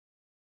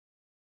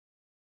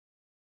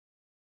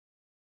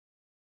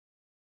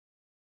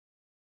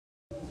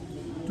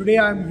Today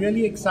I'm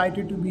really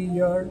excited to be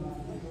here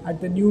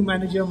at the new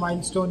Manager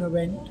Milestone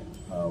Event,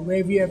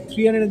 where we have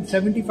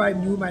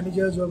 375 new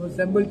managers who have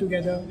assembled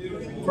together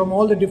from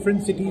all the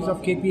different cities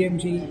of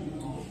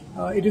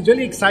KPMG. It is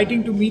really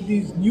exciting to meet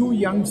these new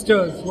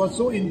youngsters who are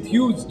so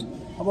enthused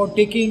about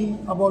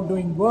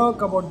doing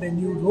work, about their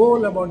new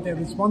role, about their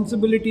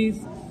responsibilities.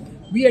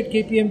 We at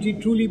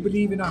KPMG truly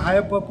believe in a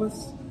higher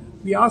purpose.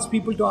 We ask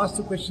people to ask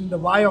the question, the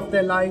why of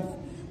their life.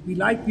 We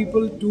like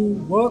people to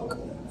work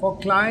for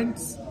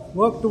clients,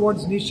 work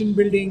towards nation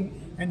building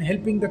and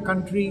helping the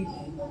country,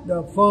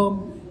 the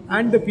firm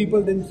and the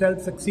people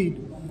themselves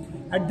succeed.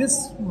 At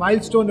this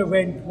milestone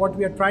event, what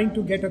we are trying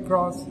to get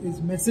across is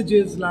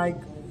messages like,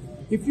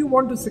 if you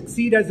want to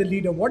succeed as a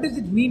leader, what does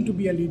it mean to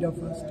be a leader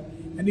first?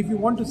 And if you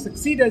want to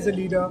succeed as a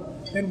leader,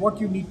 then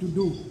what you need to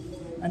do.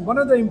 And one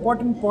of the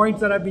important points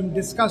that are being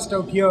discussed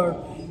out here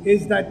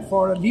is that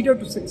for a leader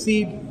to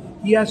succeed,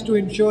 he has to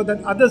ensure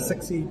that others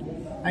succeed.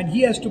 And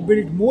he has to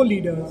build more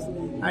leaders.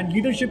 And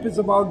leadership is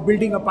about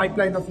building a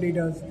pipeline of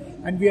leaders.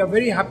 And we are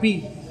very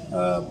happy.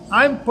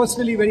 I'm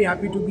personally very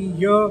happy to be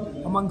here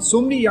among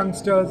so many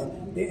youngsters.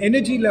 The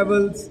energy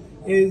levels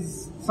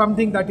is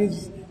something that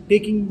is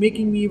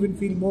making me even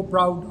feel more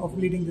proud of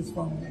leading this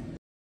firm.